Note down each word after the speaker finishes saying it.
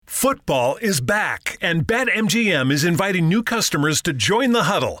Football is back, and BetMGM is inviting new customers to join the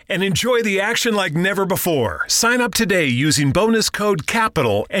huddle and enjoy the action like never before. Sign up today using bonus code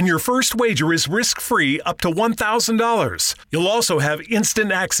CAPITAL, and your first wager is risk-free up to $1,000. You'll also have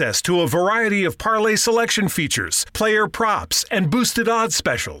instant access to a variety of parlay selection features, player props, and boosted odds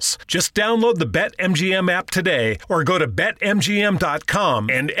specials. Just download the BetMGM app today or go to BetMGM.com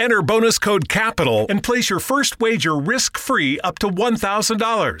and enter bonus code CAPITAL and place your first wager risk-free up to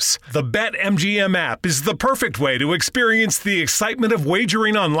 $1,000. The BetMGM app is the perfect way to experience the excitement of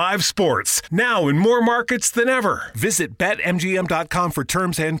wagering on live sports, now in more markets than ever. Visit BetMGM.com for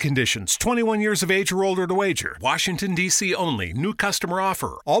terms and conditions. 21 years of age or older to wager. Washington, D.C. only. New customer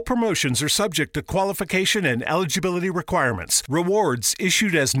offer. All promotions are subject to qualification and eligibility requirements. Rewards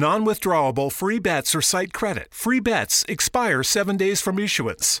issued as non-withdrawable free bets or site credit. Free bets expire 7 days from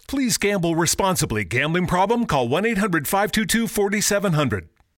issuance. Please gamble responsibly. Gambling problem? Call 1-800-522-4700.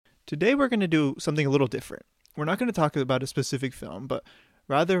 Today we're going to do something a little different. We're not going to talk about a specific film, but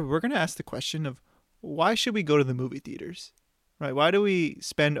rather we're going to ask the question of why should we go to the movie theaters, right? Why do we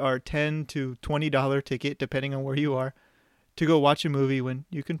spend our $10 to $20 ticket, depending on where you are, to go watch a movie when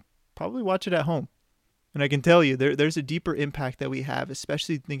you can probably watch it at home? And I can tell you there's a deeper impact that we have,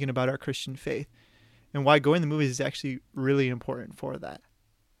 especially thinking about our Christian faith, and why going to the movies is actually really important for that.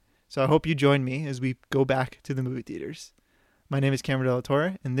 So I hope you join me as we go back to the movie theaters. My name is Cameron Della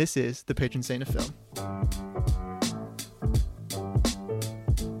Torre, and this is The Patron Saint of Film.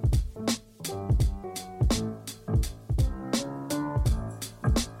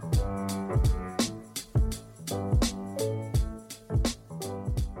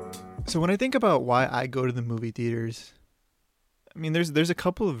 So when I think about why I go to the movie theaters, I mean, there's a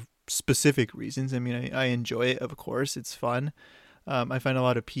couple of specific reasons. I mean, I enjoy it, of course. It's fun. I find a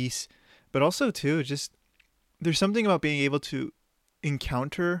lot of peace. But also, too, just there's something about being able to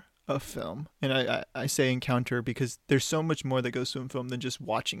encounter a film. And I say encounter because there's so much more that goes to a film than just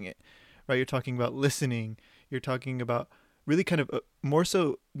watching it, right? You're talking about listening. You're talking about really kind of more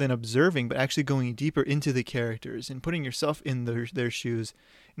so than observing, but actually going deeper into the characters and putting yourself in their shoes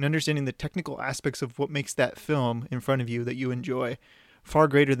and understanding the technical aspects of what makes that film in front of you that you enjoy far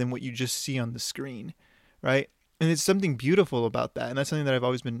greater than what you just see on the screen, right? And it's something beautiful about that. And that's something that I've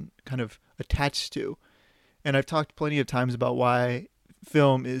always been kind of attached to. And I've talked plenty of times about why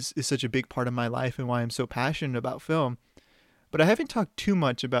film is such a big part of my life and why I'm so passionate about film. But I haven't talked too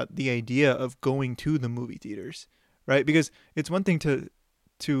much about the idea of going to the movie theaters, right? Because it's one thing to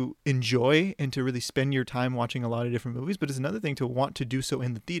enjoy and to really spend your time watching a lot of different movies, but it's another thing to want to do so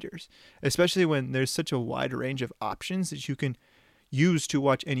in the theaters, especially when there's such a wide range of options that you can use to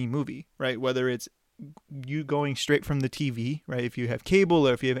watch any movie, right? Whether it's you going straight from the TV, right? If you have cable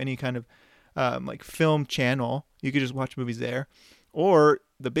or if you have any kind of like film channel, you could just watch movies there. Or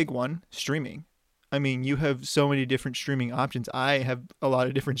the big one, streaming. I mean, you have so many different streaming options. I have a lot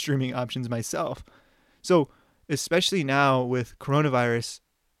of different streaming options myself. So especially now with coronavirus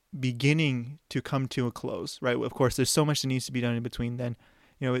beginning to come to a close, right? Of course, there's so much that needs to be done in between then.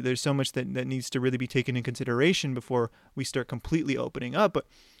 You know, there's so much that needs to really be taken in consideration before we start completely opening up. But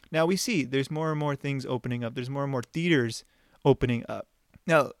now we see there's more and more things opening up. There's more and more theaters opening up.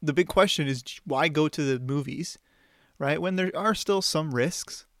 Now, the big question is, why go to the movies, right? When there are still some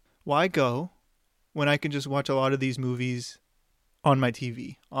risks, why go when I can just watch a lot of these movies on my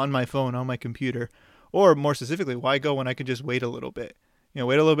TV, on my phone, on my computer? Or more specifically, why go when I can just wait a little bit? You know,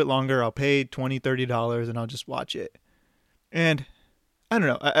 wait a little bit longer. I'll pay $20, $30 and I'll just watch it. And I don't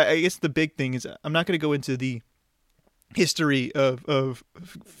know. I guess the big thing is I'm not going to go into the history of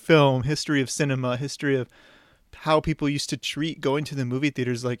film, history of cinema, history of how people used to treat going to the movie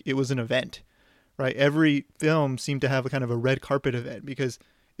theaters like it was an event, right? Every film seemed to have a kind of a red carpet event because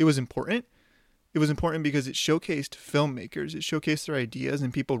it was important. It was important because it showcased filmmakers. It showcased their ideas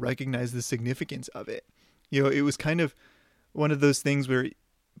and people recognized the significance of it. You know, it was kind of one of those things where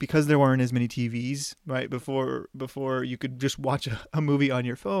because there weren't as many TVs, right, before you could just watch a movie on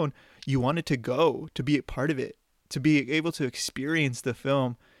your phone, you wanted to go to be a part of it, to be able to experience the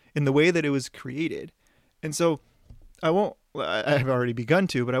film in the way that it was created. And so I have already begun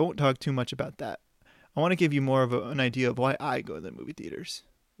to, but I won't talk too much about that. I want to give you more of an idea of why I go to the movie theaters,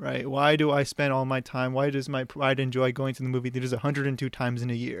 right? Why do I spend all my time? Why does my pride enjoy going to the movie theaters 102 times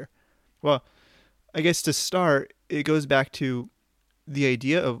in a year? Well, I guess to start, it goes back to the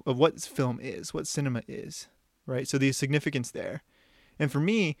idea of what film is, what cinema is, right? So the significance there. And for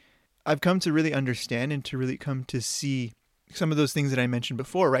me, I've come to really understand and to really come to see some of those things that I mentioned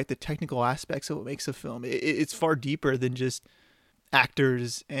before, right? The technical aspects of what makes a film. It's far deeper than just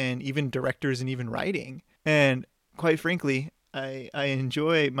actors and even directors and even writing. And quite frankly, I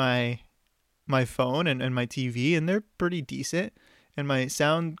enjoy my phone and my TV, and they're pretty decent, and my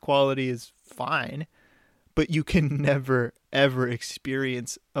sound quality is fine, but you can never ever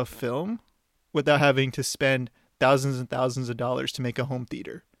experience a film without having to spend thousands and thousands of dollars to make a home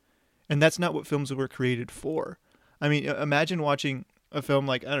theater. And that's not what films were created for. I mean, imagine watching a film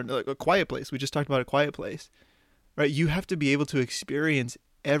like, I don't know, like A Quiet Place. We just talked about A Quiet Place, right? You have to be able to experience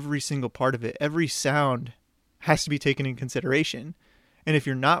every single part of it. Every sound has to be taken in consideration. And if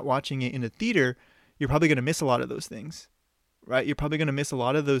you're not watching it in a theater, you're probably going to miss a lot of those things, right? You're probably going to miss a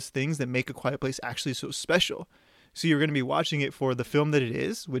lot of those things that make A Quiet Place actually so special. So you're going to be watching it for the film that it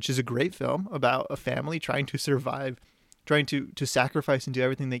is, which is a great film about a family trying to survive, trying to sacrifice and do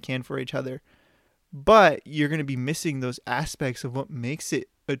everything they can for each other. But you're going to be missing those aspects of what makes it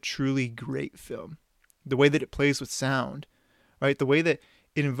a truly great film. The way that it plays with sound, right? The way that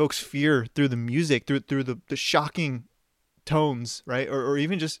it invokes fear through the music, through the shocking tones, right? Or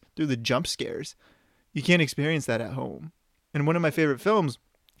even just through the jump scares. You can't experience that at home. And one of my favorite films,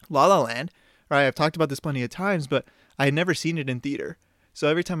 La La Land, right? I've talked about this plenty of times, but I had never seen it in theater. So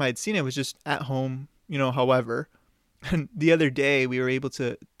every time I had seen it, it was just at home, however. And the other day we were able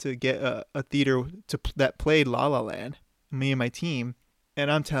to get a theater that played La La Land, me and my team.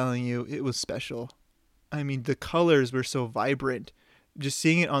 And I'm telling you, it was special. I mean, the colors were so vibrant. Just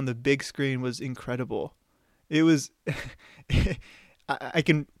seeing it on the big screen was incredible. It was, I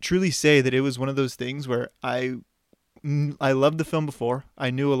can truly say that it was one of those things where I loved the film before. I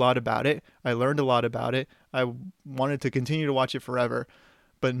knew a lot about it. I learned a lot about it. I wanted to continue to watch it forever,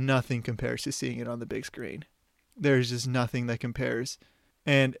 but nothing compares to seeing it on the big screen. There's just nothing that compares.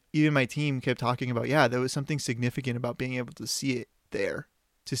 And even my team kept talking about, there was something significant about being able to see it there,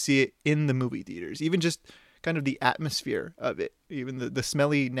 to see it in the movie theaters, even just kind of the atmosphere of it, even the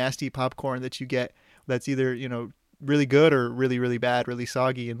smelly, nasty popcorn that you get that's either, really good or really, really bad, really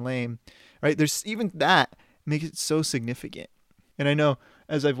soggy and lame, right? There's even that makes it so significant. And I know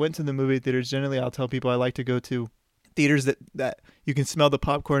as I've went to the movie theaters, generally I'll tell people I like to go to theaters that you can smell the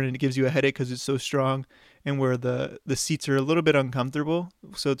popcorn and it gives you a headache because it's so strong, and where the seats are a little bit uncomfortable,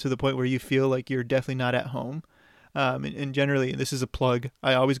 so to the point where you feel like you're definitely not at home. And generally, this is a plug,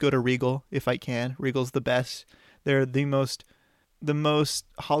 I always go to Regal if I can. Regal's the best. They're the most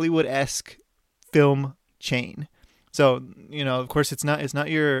Hollywood-esque film chain. So, of course, it's not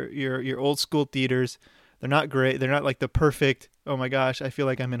your old school theaters. They're not great. They're not like the perfect, oh my gosh, I feel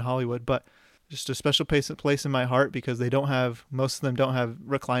like I'm in Hollywood, but just a special place in my heart because most of them don't have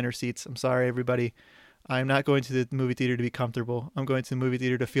recliner seats. I'm sorry, everybody. I'm not going to the movie theater to be comfortable. I'm going to the movie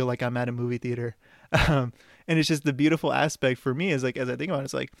theater to feel like I'm at a movie theater. And it's just the beautiful aspect for me is like, as I think about it,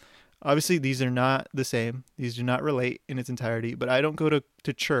 it's like, obviously these are not the same. These do not relate in its entirety, but I don't go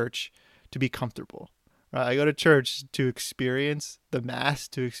to church to be comfortable. Right? I go to church to experience the Mass,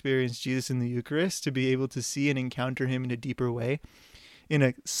 to experience Jesus in the Eucharist, to be able to see and encounter him in a deeper way, in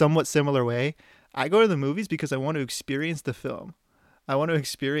a somewhat similar way. I go to the movies because I want to experience the film. I want to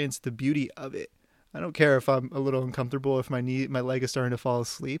experience the beauty of it. I don't care if I'm a little uncomfortable, if my leg is starting to fall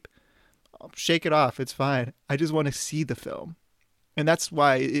asleep. I'll shake it off. It's fine. I just want to see the film. And that's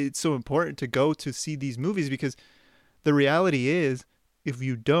why it's so important to go to see these movies, because the reality is, if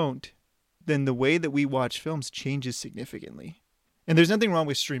you don't, then the way that we watch films changes significantly. And there's nothing wrong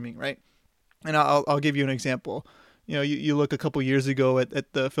with streaming, right? And I'll give you an example. You look a couple years ago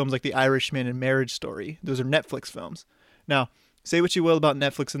at the films like The Irishman and Marriage Story. Those are Netflix films. Now, say what you will about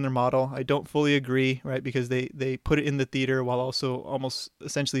Netflix and their model. I don't fully agree, right? Because they put it in the theater while also almost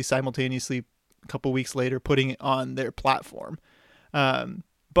essentially simultaneously a couple weeks later putting it on their platform.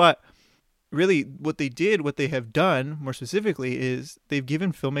 But really what they have done more specifically is they've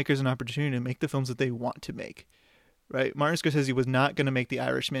given filmmakers an opportunity to make the films that they want to make, right? Martin Scorsese was not going to make The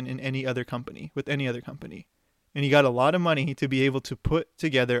Irishman with any other company. And he got a lot of money to be able to put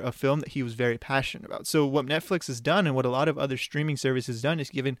together a film that he was very passionate about. So what Netflix has done and what a lot of other streaming services have done is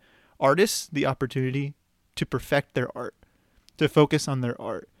given artists the opportunity to perfect their art, to focus on their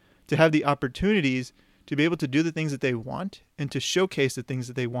art, to have the opportunities to be able to do the things that they want and to showcase the things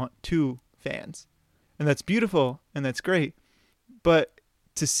that they want to fans. And that's beautiful and that's great. But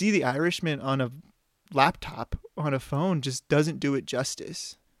to see The Irishman on a laptop, on a phone, just doesn't do it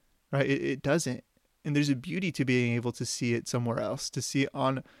justice, right? It doesn't. And there's a beauty to being able to see it somewhere else, to see it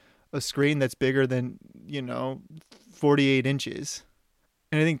on a screen that's bigger than, 48 inches.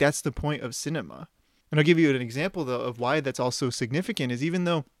 And I think that's the point of cinema. And I'll give you an example, though, of why that's also significant is even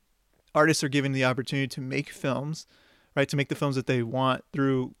though artists are given the opportunity to make films, right, to make the films that they want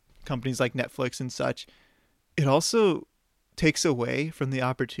through companies like Netflix and such, it also takes away from the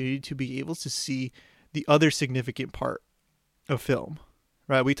opportunity to be able to see the other significant part a film,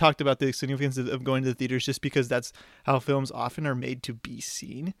 right? We talked about the significance of going to the theaters just because that's how films often are made to be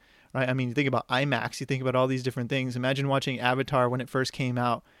seen, right? I mean, you think about IMAX, you think about all these different things. Imagine watching Avatar when it first came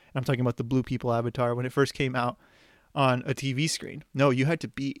out. I'm talking about the Blue People Avatar when it first came out on a TV screen. No, you had to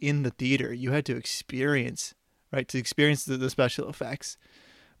be in the theater. You had to experience, right? To experience the special effects.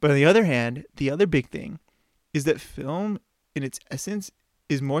 But on the other hand, the other big thing is that film in its essence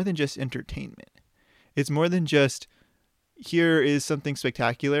is more than just entertainment. It's more than just, here is something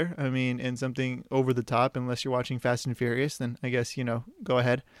spectacular. I mean, and something over the top, unless you're watching Fast and Furious, then I guess, go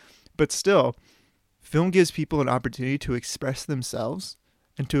ahead. But still, film gives people an opportunity to express themselves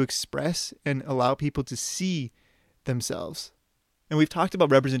and to express and allow people to see themselves. And we've talked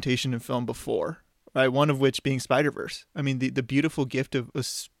about representation in film before, right? One of which being Spider-Verse. I mean, the beautiful gift of a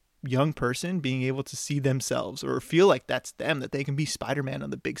young person being able to see themselves or feel like that's them, that they can be Spider-Man on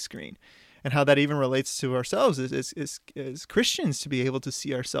the big screen. And how that even relates to ourselves as Christians, to be able to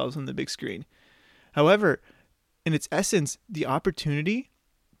see ourselves on the big screen. However, in its essence, the opportunity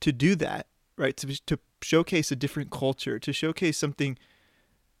to do that, right, to showcase a different culture, to showcase something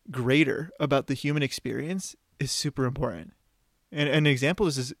greater about the human experience is super important. And an example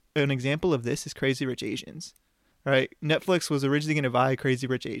of this is Crazy Rich Asians, right? Netflix was originally going to buy Crazy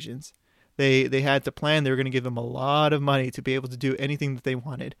Rich Asians. They had the plan. They were going to give them a lot of money to be able to do anything that they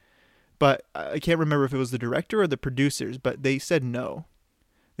wanted. But I can't remember if it was the director or the producers, but they said no.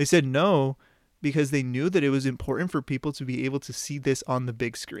 They said no because they knew that it was important for people to be able to see this on the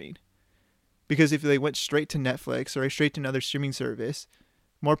big screen. Because if they went straight to Netflix or straight to another streaming service,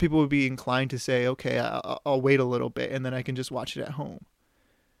 more people would be inclined to say, okay, I'll wait a little bit and then I can just watch it at home.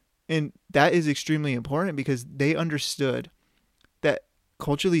 And that is extremely important because they understood that,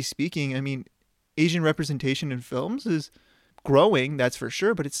 culturally speaking, I mean, Asian representation in films is growing, that's for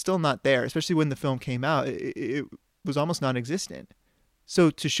sure, but it's still not there. Especially when the film came out, it was almost non-existent. So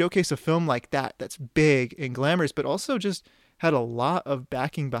to showcase a film like that, that's big and glamorous, but also just had a lot of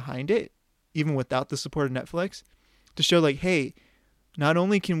backing behind it, even without the support of Netflix, to show like, hey, not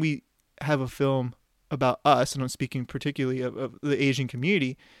only can we have a film about us, and I'm speaking particularly of the Asian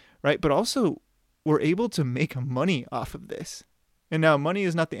community, right, but also we're able to make money off of this. And now money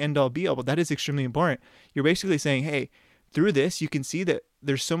is not the end all be all, but that is extremely important. You're basically saying, hey, through this, you can see that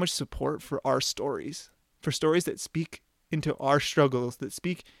there's so much support for our stories, for stories that speak into our struggles, that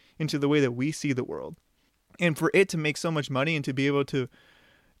speak into the way that we see the world. And for it to make so much money and to be able to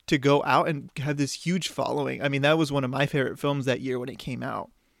go out and have this huge following. I mean, that was one of my favorite films that year when it came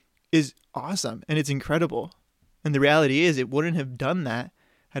out. Is awesome and it's incredible. And the reality is it wouldn't have done that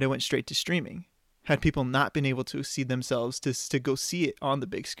had it went straight to streaming, had people not been able to see themselves to go see it on the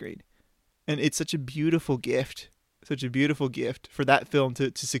big screen. And it's such a beautiful gift for that film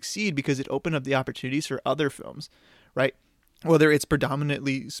to succeed because it opened up the opportunities for other films, right? Whether it's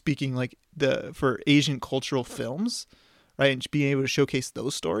predominantly speaking like for Asian cultural films, right? And being able to showcase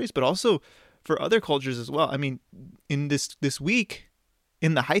those stories, but also for other cultures as well. I mean, in this week,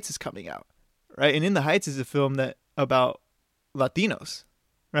 In the Heights is coming out, right? And In the Heights is a film that about Latinos,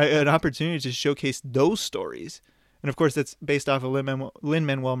 right? An opportunity to showcase those stories. And of course, that's based off of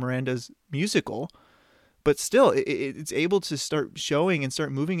Lin-Manuel Miranda's musical. But still, it's able to start showing and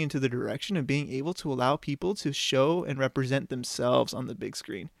start moving into the direction of being able to allow people to show and represent themselves on the big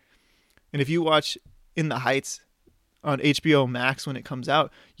screen. And if you watch In the Heights on HBO Max when it comes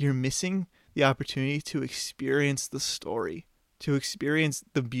out, you're missing the opportunity to experience the story, to experience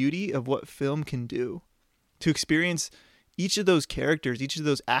the beauty of what film can do, to experience each of those characters, each of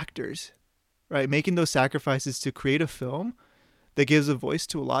those actors, right? Making those sacrifices to create a film that gives a voice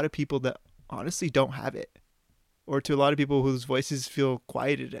to a lot of people that honestly don't have it, or to a lot of people whose voices feel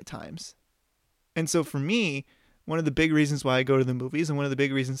quieted at times. And so for me, one of the big reasons why I go to the movies, and one of the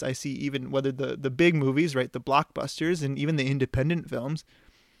big reasons I see even whether the big movies, right, the blockbusters and even the independent films,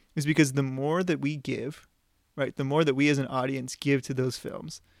 is because the more that we give, right, the more that we as an audience give to those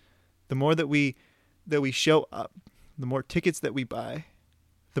films, the more that we show up, the more tickets that we buy,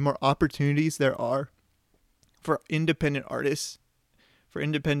 the more opportunities there are for independent artists, for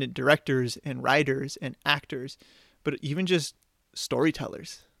independent directors and writers and actors, but even just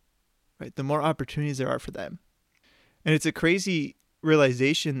storytellers, right? The more opportunities there are for them. And it's a crazy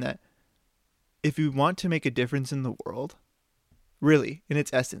realization that if we want to make a difference in the world, really, in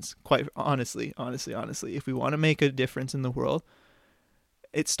its essence, quite honestly, if we want to make a difference in the world,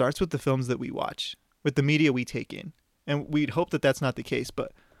 it starts with the films that we watch, with the media we take in. And we'd hope that that's not the case,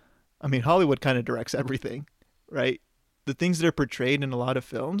 but I mean, Hollywood kind of directs everything, right? The things that are portrayed in a lot of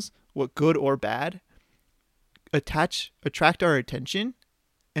films, what good or bad, attract our attention,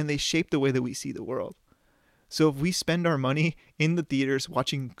 and they shape the way that we see the world. So if we spend our money in the theaters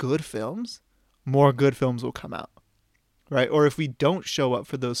watching good films, more good films will come out, right? Or if we don't show up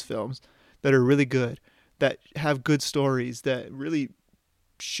for those films that are really good, that have good stories, that really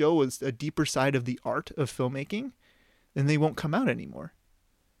show us a deeper side of the art of filmmaking, then they won't come out anymore.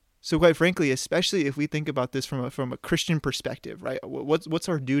 So quite frankly, especially if we think about this from a Christian perspective, right? What's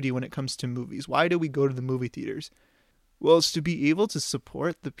our duty when it comes to movies? Why do we go to the movie theaters? Well, it's to be able to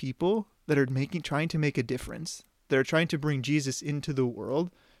support the people that are trying to make a difference. That are trying to bring Jesus into the world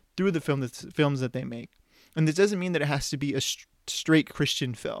through the films that they make. And this doesn't mean that it has to be a straight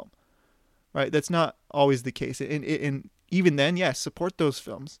Christian film, right? That's not always the case. And even then, yes, support those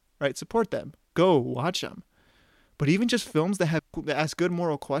films, right? Support them. Go watch them. But even just films that ask good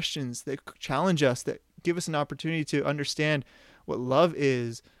moral questions, that challenge us, that give us an opportunity to understand what love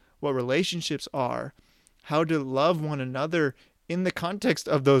is, what relationships are, how to love one another in the context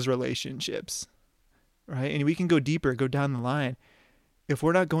of those relationships, right? And we can go deeper, go down the line. If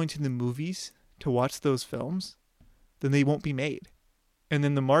we're not going to the movies to watch those films, then they won't be made. And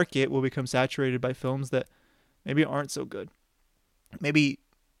then the market will become saturated by films that maybe aren't so good. Maybe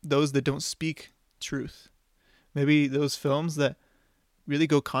those that don't speak truth. Maybe those films that really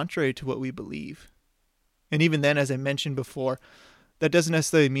go contrary to what we believe. And even then, as I mentioned before, that doesn't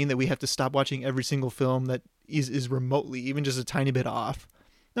necessarily mean that we have to stop watching every single film that is remotely, even just a tiny bit off.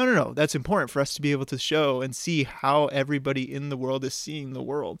 No. That's important for us to be able to show and see how everybody in the world is seeing the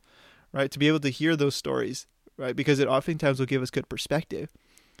world, right? To be able to hear those stories, right? Because it oftentimes will give us good perspective.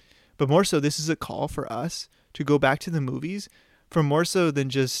 But more so, this is a call for us to go back to the movies for more so than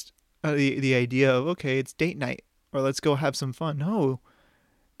just the idea of, okay, it's date night or let's go have some fun. No,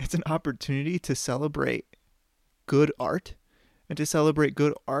 it's an opportunity to celebrate good art and to celebrate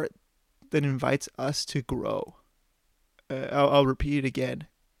good art that invites us to grow. I'll repeat it again.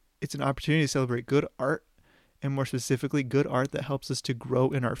 It's an opportunity to celebrate good art, and more specifically, good art that helps us to grow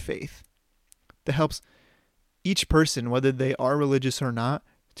in our faith, that helps each person, whether they are religious or not,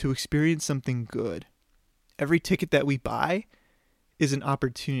 to experience something good. Every ticket that we buy is an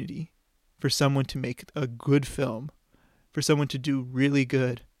opportunity for someone to make a good film, for someone to do really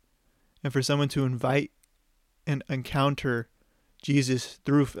good, and for someone to invite and encounter Jesus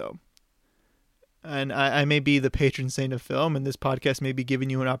through film. And I may be the patron saint of film, and this podcast may be giving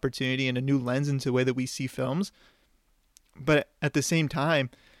you an opportunity and a new lens into the way that we see films. But at the same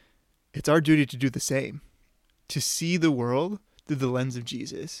time, it's our duty to do the same, to see the world through the lens of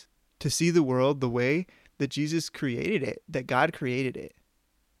Jesus, to see the world the way that Jesus created it, that God created it,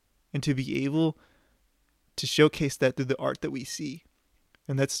 and to be able to showcase that through the art that we see.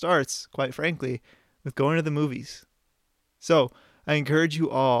 And that starts, quite frankly, with going to the movies. So I encourage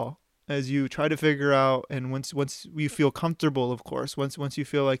you all, as you try to figure out, and once you feel comfortable, of course, once you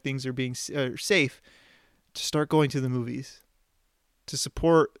feel like things are being safe, to start going to the movies, to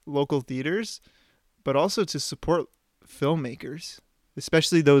support local theaters, but also to support filmmakers,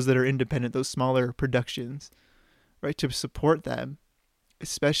 especially those that are independent, those smaller productions, right? To support them,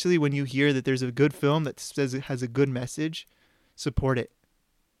 especially when you hear that there's a good film that says it has a good message, support it.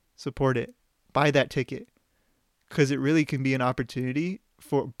 Support it. Buy that ticket, because it really can be an opportunity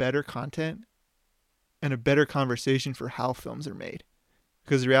for better content and a better conversation for how films are made.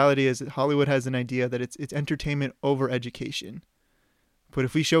 Because the reality is that Hollywood has an idea that it's entertainment over education. But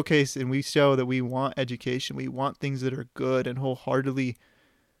if we showcase and we show that we want education, we want things that are good and wholeheartedly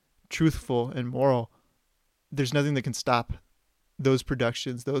truthful and moral, there's nothing that can stop those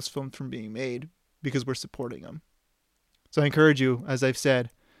productions, those films from being made, because we're supporting them. So I encourage you, as I've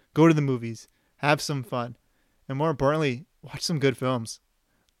said, go to the movies, have some fun, and more importantly, watch some good films.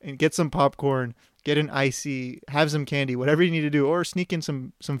 And get some popcorn, get an icy, have some candy, whatever you need to do, or sneak in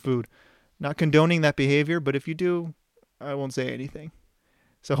some food. Not condoning that behavior, but if you do, I won't say anything.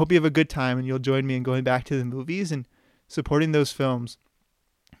 So I hope you have a good time and you'll join me in going back to the movies and supporting those films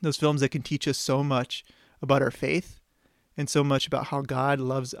that can teach us so much about our faith and so much about how God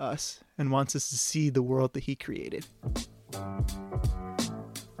loves us and wants us to see the world that He created.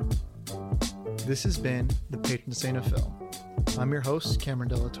 This has been the Patron Saint of Film. I'm your host, Cameron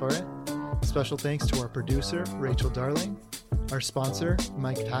De La Torre. Special thanks to our producer, Rachel Darling, our sponsor,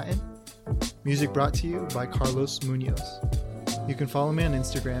 Mike Patton. Music brought to you by Carlos Munoz. You can follow me on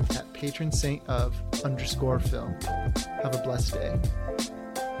Instagram at patronsaint_of_film. Have a blessed day.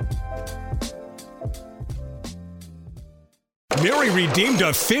 Mary redeemed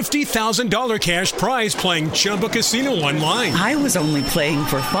a $50,000 cash prize playing Chumba Casino online. I was only playing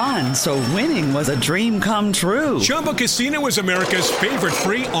for fun, so winning was a dream come true. Chumba Casino is America's favorite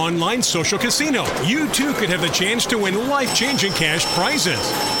free online social casino. You too could have the chance to win life-changing cash prizes.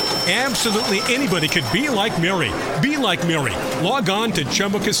 Absolutely anybody could be like Mary. Be like Mary. Log on to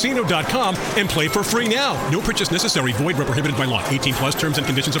ChumboCasino.com and play for free now. No purchase necessary. Void where prohibited by law. 18 plus terms and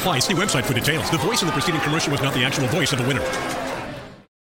conditions apply. See website for details. The voice in the preceding commercial was not the actual voice of the winner.